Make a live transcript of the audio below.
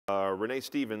Renee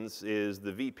Stephens is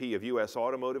the VP of U.S.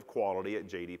 Automotive Quality at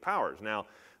J.D. Powers. Now,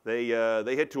 they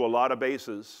hit to a lot of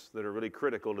bases that are really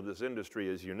critical to this industry,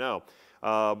 as you know.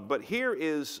 But here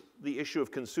is the issue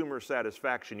of consumer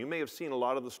satisfaction. You may have seen a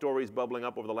lot of the stories bubbling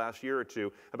up over the last year or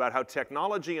two about how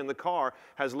technology in the car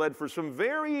has led for some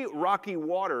very rocky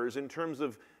waters in terms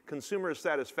of consumer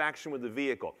satisfaction with the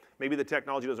vehicle. Maybe the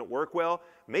technology doesn't work well,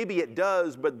 maybe it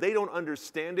does, but they don't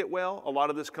understand it well. A lot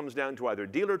of this comes down to either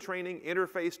dealer training,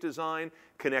 interface design,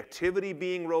 connectivity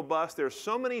being robust. There's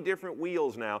so many different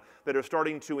wheels now that are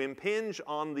starting to impinge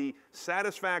on the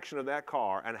satisfaction of that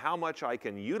car and how much I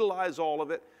can utilize all of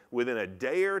it within a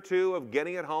day or two of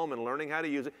getting it home and learning how to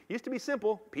use it. It used to be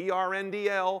simple,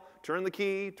 PRNDL, turn the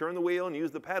key, turn the wheel, and use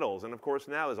the pedals. And of course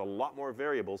now there's a lot more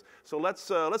variables. So let's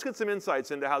get some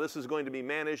insights into how this is going to be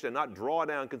managed and not draw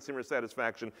down consumer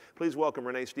satisfaction. Please welcome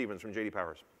Renee Stephens from J.D.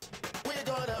 Powers.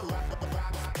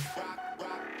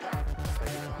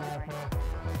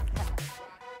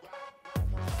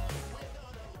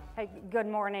 Hey, good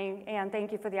morning, and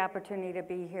thank you for the opportunity to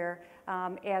be here.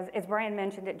 As Brian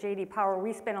mentioned, at J.D. Power,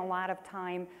 we spend a lot of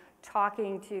time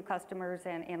talking to customers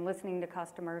and listening to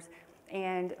customers.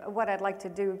 And what I'd like to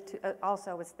do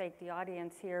also is thank the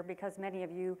audience here, because many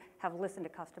of you have listened to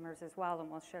customers as well, and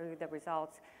we'll show you the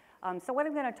results. So what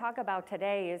I'm going to talk about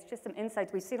today is just some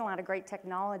insights. We've seen a lot of great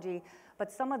technology,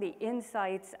 but some of the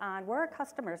insights on where are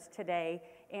customers today,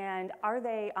 and are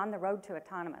they on the road to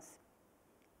autonomous?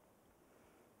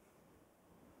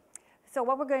 So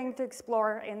what we're going to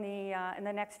explore in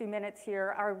the next few minutes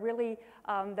here are really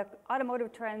the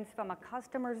automotive trends from a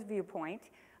customer's viewpoint.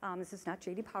 This is not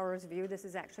J.D. Power's view, this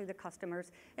is actually the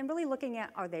customers, and really looking at,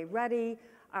 are they ready?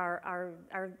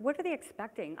 What are they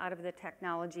expecting out of the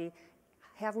technology?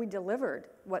 Have we delivered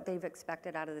what they've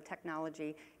expected out of the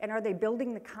technology? And are they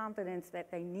building the confidence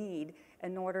that they need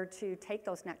in order to take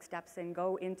those next steps and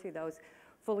go into those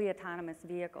fully autonomous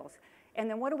vehicles? And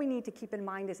then what do we need to keep in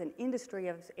mind as an industry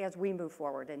as we move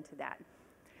forward into that?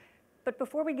 But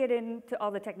before we get into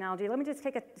all the technology, let me just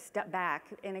take a step back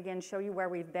and again show you where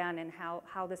we've been and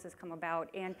how this has come about.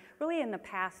 And really in the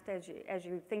past, as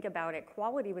you think about it,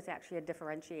 quality was actually a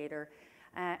differentiator.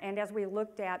 And as we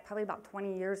looked at probably about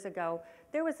 20 years ago,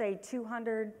 there was a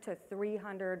 200 to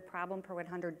 300 problem per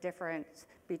 100 difference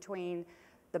between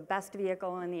the best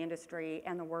vehicle in the industry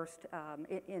and the worst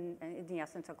in the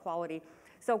essence of quality.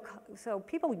 So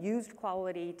people used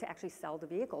quality to actually sell the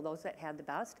vehicle. Those that had the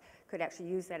best could actually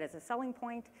use that as a selling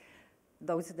point.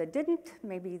 Those that didn't,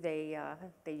 maybe they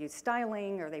used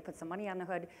styling or they put some money on the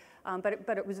hood,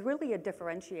 but it was really a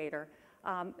differentiator.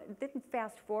 Then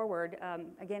fast forward,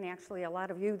 again, actually a lot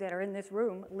of you that are in this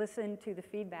room listen to the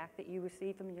feedback that you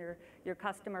receive from your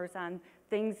customers on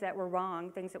things that were wrong,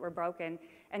 things that were broken,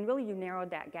 and really you narrowed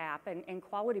that gap, and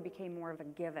quality became more of a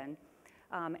given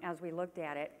as we looked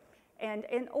at it.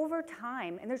 And over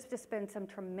time, and there's just been some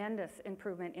tremendous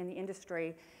improvement in the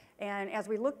industry, and as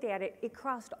we looked at it, it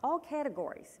crossed all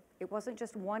categories. It wasn't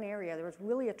just one area. There was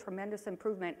really a tremendous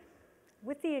improvement,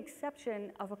 with the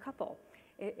exception of a couple.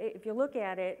 If you look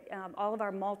at it, all of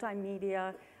our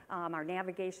multimedia, our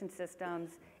navigation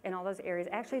systems, and all those areas,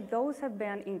 actually those have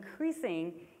been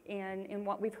increasing in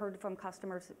what we've heard from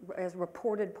customers as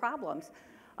reported problems.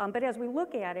 But as we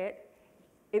look at it,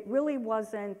 it really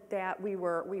wasn't that we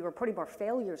were putting more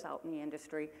failures out in the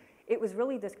industry. It was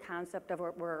really this concept of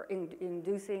we're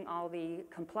inducing all the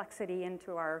complexity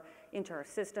into our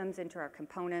systems, into our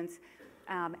components.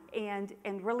 And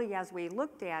really, as we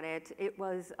looked at it, it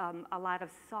was a lot of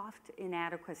soft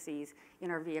inadequacies in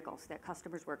our vehicles that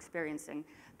customers were experiencing.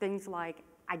 Things like,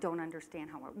 I don't understand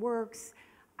how it works.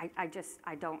 I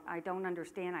don't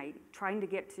understand. I'm trying to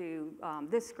get to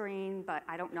this screen, but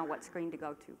I don't know what screen to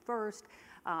go to first.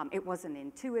 It wasn't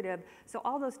intuitive. So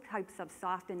all those types of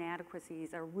soft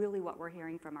inadequacies are really what we're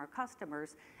hearing from our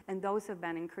customers, and those have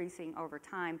been increasing over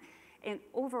time. And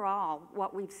overall,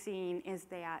 what we've seen is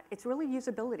that it's really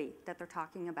usability that they're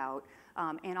talking about,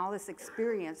 and all this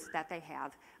experience that they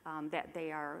have that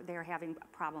they are having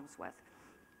problems with.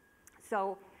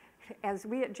 So as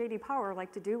we at J.D. Power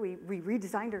like to do, we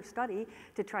redesigned our study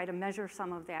to try to measure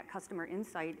some of that customer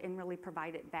insight and really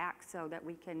provide it back so that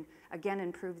we can, again,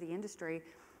 improve the industry.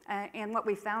 And what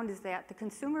we found is that the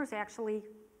consumers actually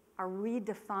are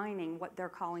redefining what they're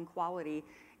calling quality.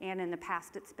 And in the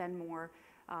past, it's been more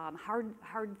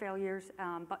hard failures,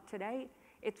 but today,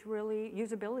 it's really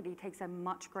usability takes a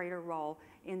much greater role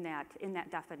in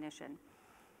that definition.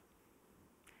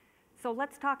 So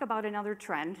let's talk about another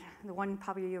trend, the one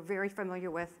probably you're very familiar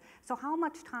with. So how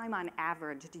much time on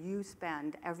average do you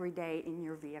spend every day in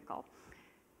your vehicle?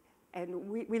 And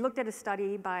we looked at a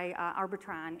study by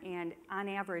Arbitron, and on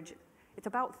average, It's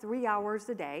about 3 hours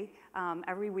a day,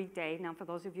 every weekday. Now, for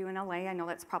those of you in LA, I know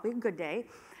that's probably a good day.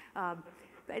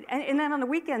 And then on the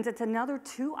weekends, it's another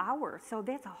 2 hours. So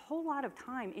that's a whole lot of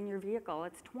time in your vehicle.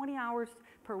 It's 20 hours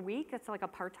per week. It's like a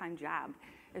part-time job,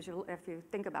 if you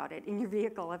think about it, in your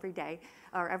vehicle every day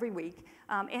or every week.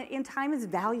 And time is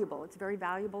valuable. It's very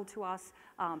valuable to us.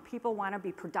 People want to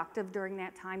be productive during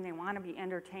that time. They want to be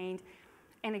entertained.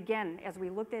 And again, as we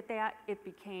looked at that, it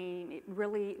became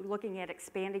really looking at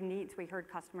expanding needs. We heard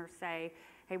customers say,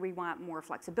 hey, we want more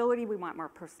flexibility, we want more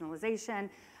personalization,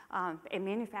 and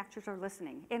manufacturers are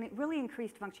listening. And it really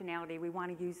increased functionality. We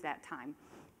want to use that time.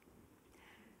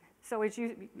 So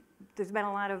there's been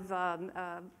a lot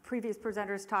of previous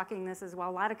presenters talking this as well,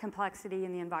 a lot of complexity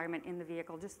in the environment in the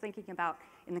vehicle, just thinking about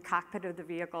in the cockpit of the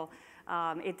vehicle.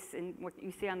 What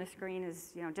you see on the screen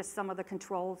is just some of the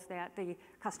controls that the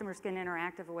customers can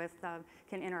interact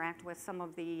with some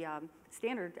of the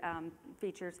standard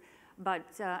features. But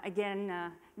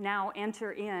again, now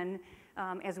enter in,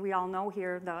 as we all know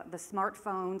here, the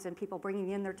smartphones and people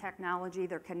bringing in their technology,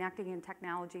 they're connecting in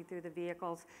technology through the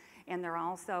vehicles, and they're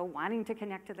also wanting to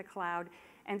connect to the cloud.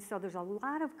 And so there's a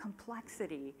lot of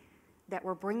complexity that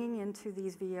we're bringing into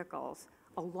these vehicles,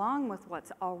 along with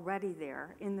what's already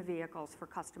there in the vehicles for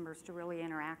customers to really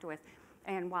interact with.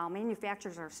 And while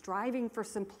manufacturers are striving for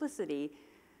simplicity,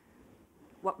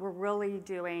 what we're really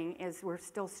doing is we're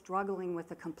still struggling with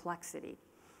the complexity.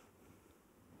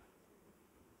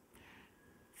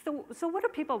 So what do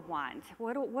people want?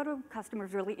 What are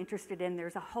customers really interested in?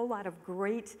 There's a whole lot of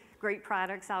great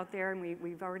products out there, and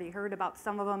we've already heard about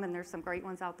some of them, and there's some great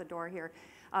ones out the door here.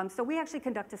 So we actually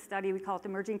conduct a study. We call it the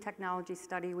Emerging Technology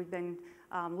Study. We've been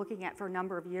looking at for a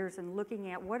number of years and looking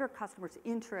at what are customers'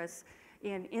 interests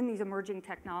in these emerging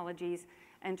technologies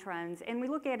and trends. And we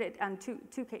look at it on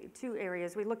two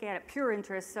areas. We look at it pure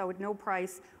interest, so no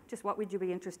price, just what would you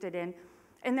be interested in.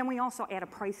 And then we also add a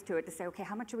price to it to say, okay,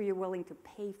 how much are you willing to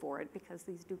pay for it? Because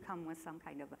these do come with some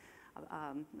kind of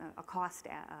a cost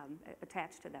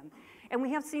attached to them. And we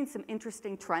have seen some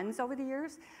interesting trends over the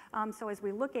years. So as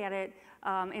we look at it,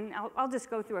 and I'll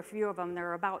just go through a few of them. There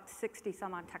are about 60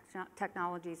 some odd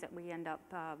technologies that we end up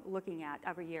looking at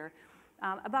every year.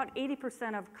 About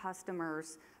 80% of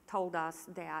customers told us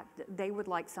that they would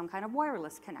like some kind of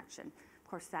wireless connection. Of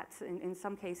course, that's in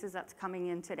some cases that's coming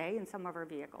in today in some of our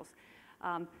vehicles.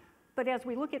 But as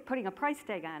we look at putting a price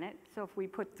tag on it, so if we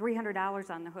put $300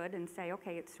 on the hood and say,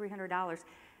 okay, it's $300,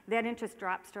 that interest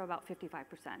drops to about 55%.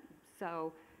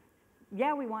 So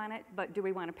yeah, we want it, but do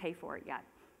we want to pay for it yet?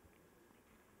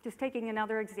 Just taking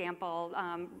another example,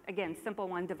 again, simple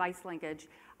one, device linkage.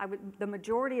 The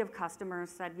majority of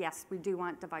customers said, yes, we do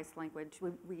want device linkage.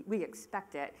 We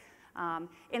expect it. And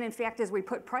in fact, as we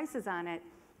put prices on it,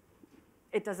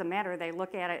 it doesn't matter. They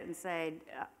look at it and say,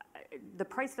 the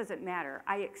price doesn't matter.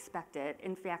 I expect it.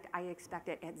 In fact, I expect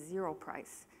it at zero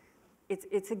price.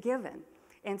 It's a given.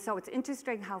 And so it's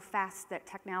interesting how fast that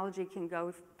technology can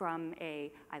go from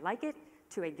a I like it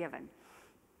to a given.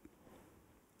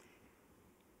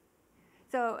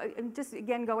 So just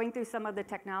again, going through some of the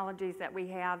technologies that we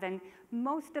have, and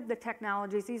most of the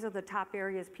technologies, these are the top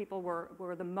areas people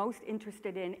were the most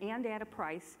interested in and at a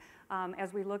price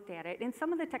as we looked at it. And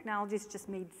some of the technologies just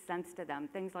made sense to them,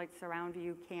 things like surround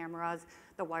view cameras,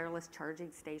 the wireless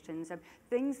charging stations,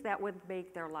 things that would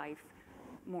make their life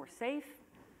more safe,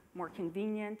 more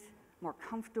convenient, more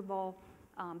comfortable.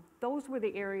 Those were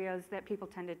the areas that people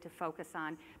tended to focus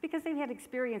on because they had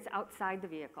experience outside the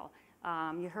vehicle.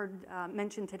 You heard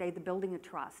mentioned today the building of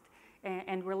trust,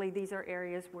 and really these are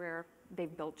areas where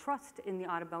they've built trust in the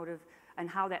automotive and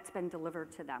how that's been delivered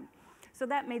to them. So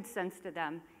that made sense to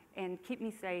them, and keep me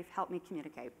safe, help me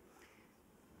communicate.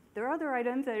 There are other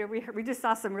items that we just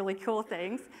saw some really cool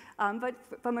things, but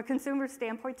from a consumer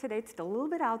standpoint today, it's still a little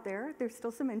bit out there. There's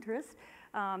still some interest.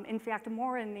 In fact,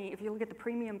 more in the, if you look at the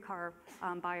premium car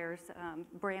buyers,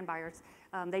 brand buyers,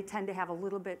 they tend to have a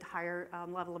little bit higher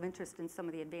level of interest in some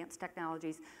of the advanced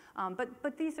technologies.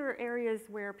 But these are areas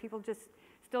where people just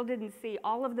still didn't see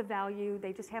all of the value.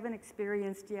 They just haven't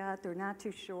experienced yet. They're not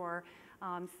too sure.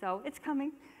 So it's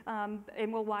coming,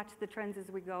 and we'll watch the trends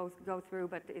as we go through,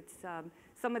 but it's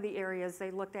some of the areas they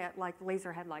looked at, like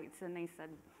laser headlights, and they said,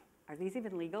 are these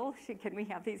even legal? Can we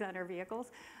have these on our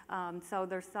vehicles? So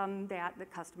there's some that the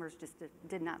customers just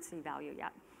did not see value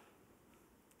yet.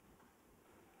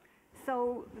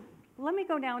 So let me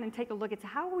go down and take a look at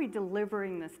how are we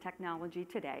delivering this technology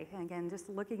today. And again, just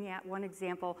looking at one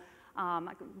example,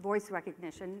 voice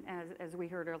recognition, as we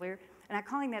heard earlier, and I'm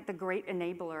calling that the great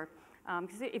enabler.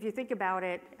 Because if you think about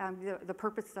it, the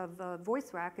purpose of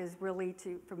voice rec is really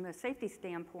to, from a safety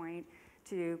standpoint,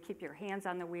 to keep your hands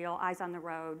on the wheel, eyes on the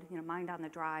road, mind on the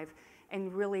drive,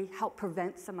 and really help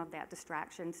prevent some of that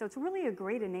distraction. So it's really a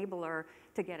great enabler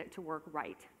to get it to work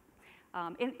right.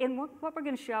 And what we're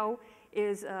going to show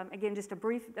is, again, just a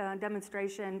brief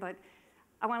demonstration, but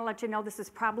I want to let you know this is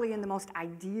probably in the most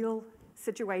ideal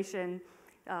situation.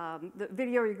 The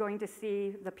video you're going to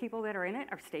see, the people that are in it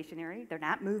are stationary. They're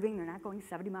not moving. They're not going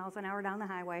 70 miles an hour down the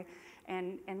highway.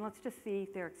 And let's just see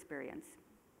their experience.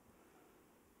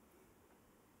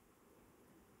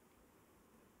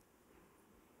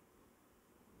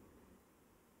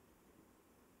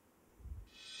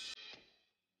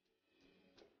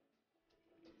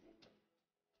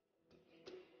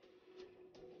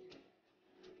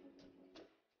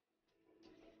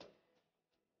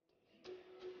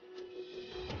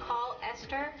 Call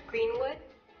Esther Greenwood.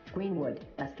 Greenwood,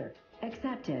 Esther.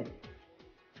 Accepted.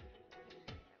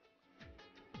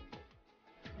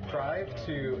 Drive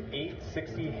to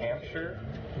 860 Hampshire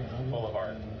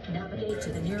Boulevard. Navigate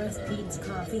to the nearest Pete's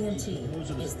Coffee and Tea.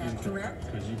 Is that correct?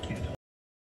 Because you can't.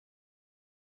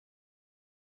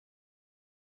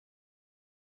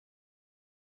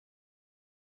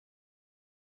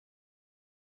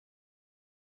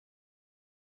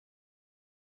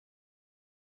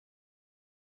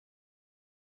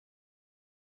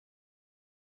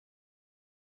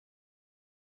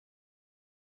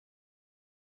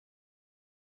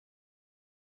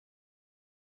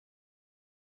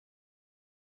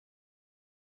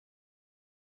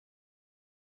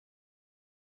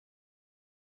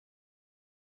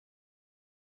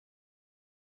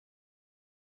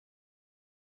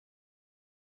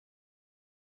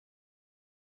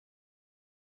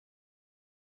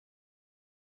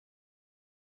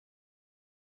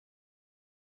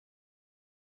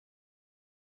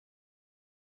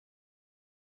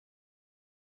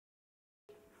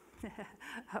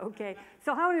 Okay,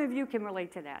 so how many of you can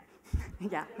relate to that?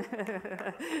 Yeah.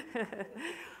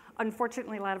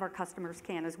 Unfortunately, a lot of our customers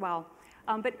can as well.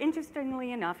 But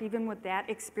interestingly enough, even with that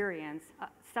experience,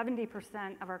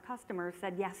 70% of our customers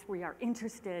said, yes, we are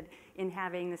interested in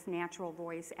having this natural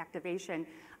voice activation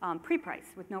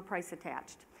pre-priced with no price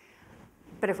attached.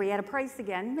 But if we add a price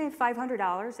again,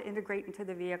 $500 integrate into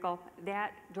the vehicle,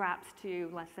 that drops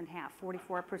to less than half,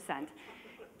 44%.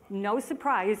 No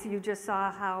surprise, you just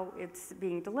saw how it's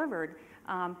being delivered.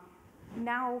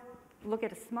 Now look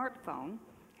at a smartphone.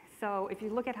 So if you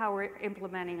look at how we're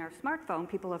implementing our smartphone,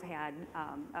 people have had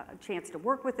a chance to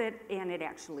work with it, and it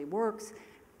actually works.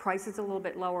 Price is a little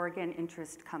bit lower again,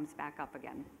 interest comes back up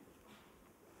again.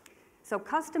 So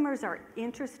customers are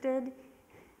interested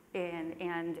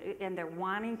and they're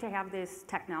wanting to have this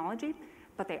technology,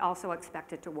 but they also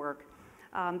expect it to work.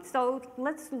 So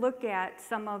let's look at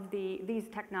some of these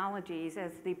technologies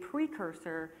as the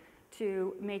precursor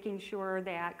to making sure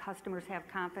that customers have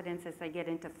confidence as they get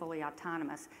into fully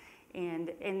autonomous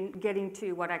and getting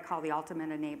to what I call the ultimate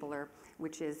enabler,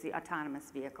 which is the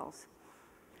autonomous vehicles.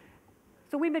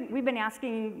 So we've been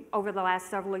asking over the last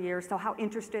several years, so how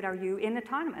interested are you in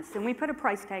autonomous? And we put a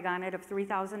price tag on it of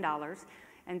 $3,000.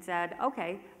 And said,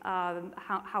 okay,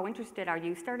 how interested are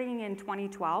you? Starting in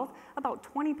 2012, about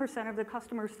 20% of the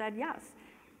customers said yes,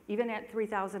 even at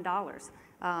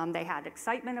 $3,000. They had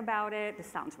excitement about it. This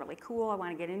sounds really cool. I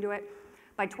want to get into it.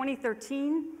 By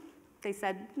 2013, they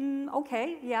said,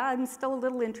 okay, yeah, I'm still a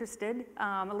little interested,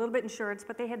 a little bit insurance,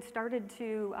 but they had started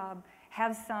to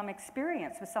have some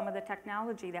experience with some of the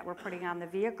technology that we're putting on the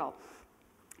vehicle.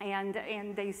 And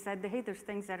they said, hey, there's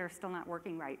things that are still not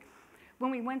working right. When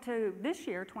we went to this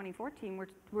year, 2014,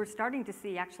 we're starting to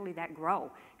see actually that grow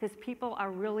because people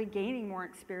are really gaining more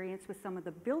experience with some of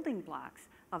the building blocks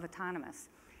of autonomous.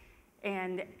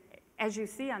 And as you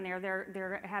see on there,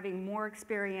 they're having more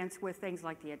experience with things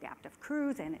like the adaptive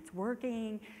cruise, and it's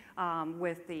working,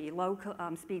 with the low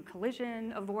speed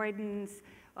collision avoidance,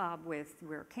 with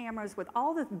rear cameras, with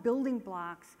all the building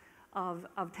blocks of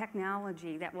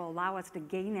technology that will allow us to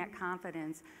gain that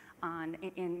confidence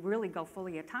and really go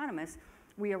fully autonomous.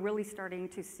 We are really starting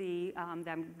to see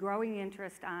them growing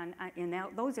interest in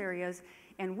those areas,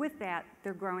 and with that,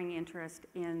 they're growing interest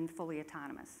in fully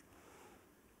autonomous.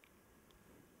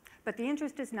 But the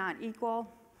interest is not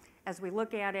equal. As we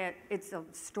look at it, it's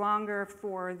stronger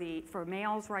for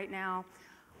males right now,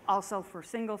 also for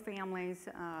single families,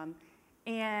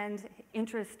 and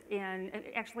interest in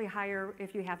actually higher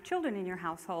if you have children in your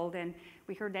household. And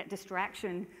we heard that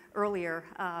distraction earlier.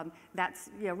 That's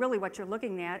really what you're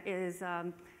looking at is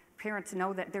parents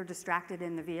know that they're distracted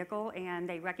in the vehicle, and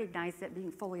they recognize that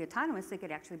being fully autonomous, they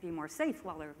could actually be more safe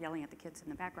while they're yelling at the kids in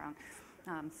the background.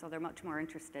 So they're much more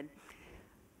interested.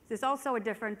 There's also a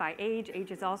different by age.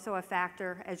 Age is also a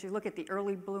factor. As you look at the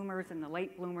early bloomers and the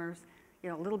late bloomers,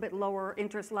 a little bit lower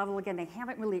interest level. Again, they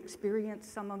haven't really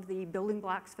experienced some of the building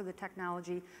blocks for the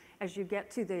technology. As you get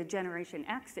to the Generation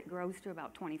X, it grows to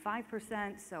about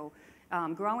 25%, so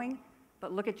growing.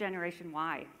 But look at Generation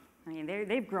Y. I mean,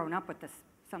 they've grown up with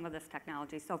some of this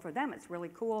technology. So for them, it's really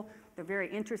cool. They're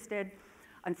very interested.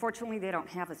 Unfortunately, they don't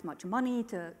have as much money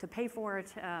to pay for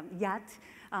it yet,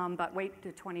 but wait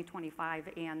to 2025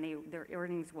 and their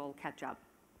earnings will catch up.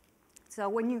 So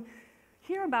when you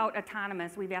hear about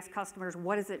autonomous, we've asked customers,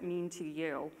 what does it mean to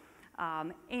you?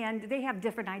 And they have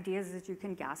different ideas, as you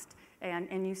can guess,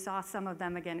 and you saw some of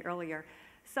them again earlier.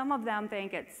 Some of them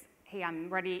think it's, hey, I'm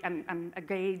ready, I'm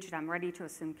engaged, I'm ready to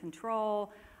assume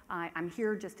control, I'm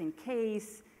here just in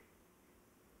case,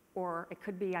 or it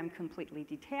could be I'm completely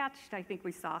detached. I think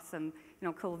we saw some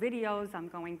cool videos. I'm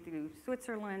going through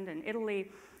Switzerland and Italy,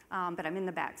 but I'm in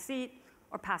the back seat,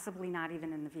 or possibly not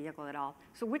even in the vehicle at all.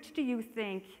 So which do you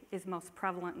think is most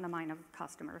prevalent in the mind of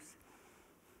customers?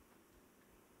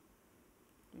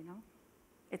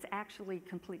 It's actually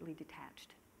completely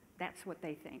detached. That's what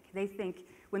they think.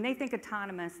 When they think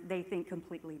autonomous, they think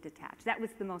completely detached. That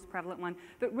was the most prevalent one.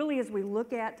 But really, as we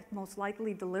look at most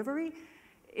likely delivery,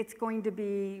 it's going to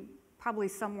be probably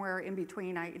somewhere in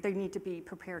between. They need to be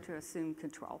prepared to assume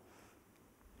control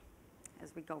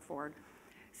as we go forward.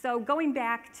 So going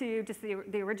back to just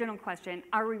the original question,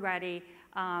 are we ready?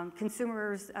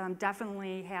 Consumers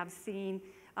definitely have seen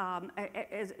an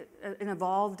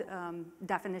evolved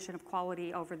definition of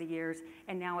quality over the years,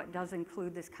 and now it does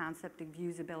include this concept of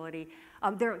usability.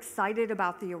 They're excited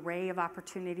about the array of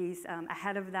opportunities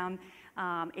ahead of them,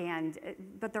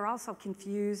 but they're also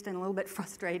confused and a little bit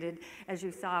frustrated, as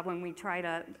you saw when we try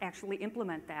to actually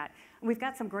implement that. We've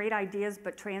got some great ideas,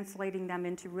 but translating them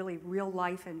into really real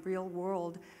life and real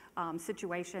world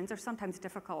situations are sometimes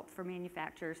difficult for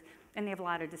manufacturers, and they have a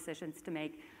lot of decisions to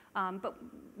make. But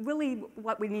really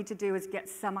what we need to do is get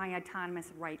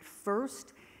semi-autonomous right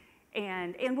first,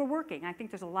 and we're working. I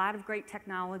think there's a lot of great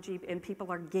technology, and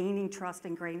people are gaining trust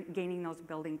and gaining those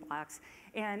building blocks.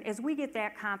 And as we get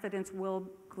that confidence, we'll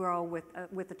grow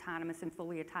with autonomous and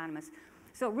fully autonomous.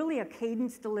 So really a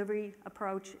cadence delivery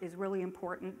approach is really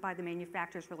important by the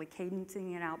manufacturers, really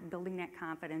cadencing it out, building that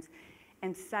confidence,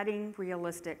 and setting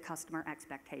realistic customer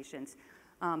expectations.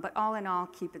 But all in all,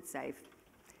 keep it safe.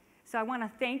 So I want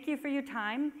to thank you for your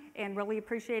time and really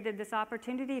appreciated this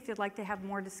opportunity. If you'd like to have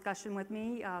more discussion with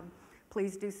me,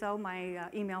 please do so. My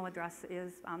email address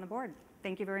is on the board.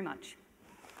 Thank you very much.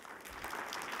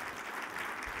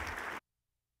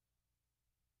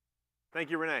 Thank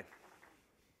you, Renee.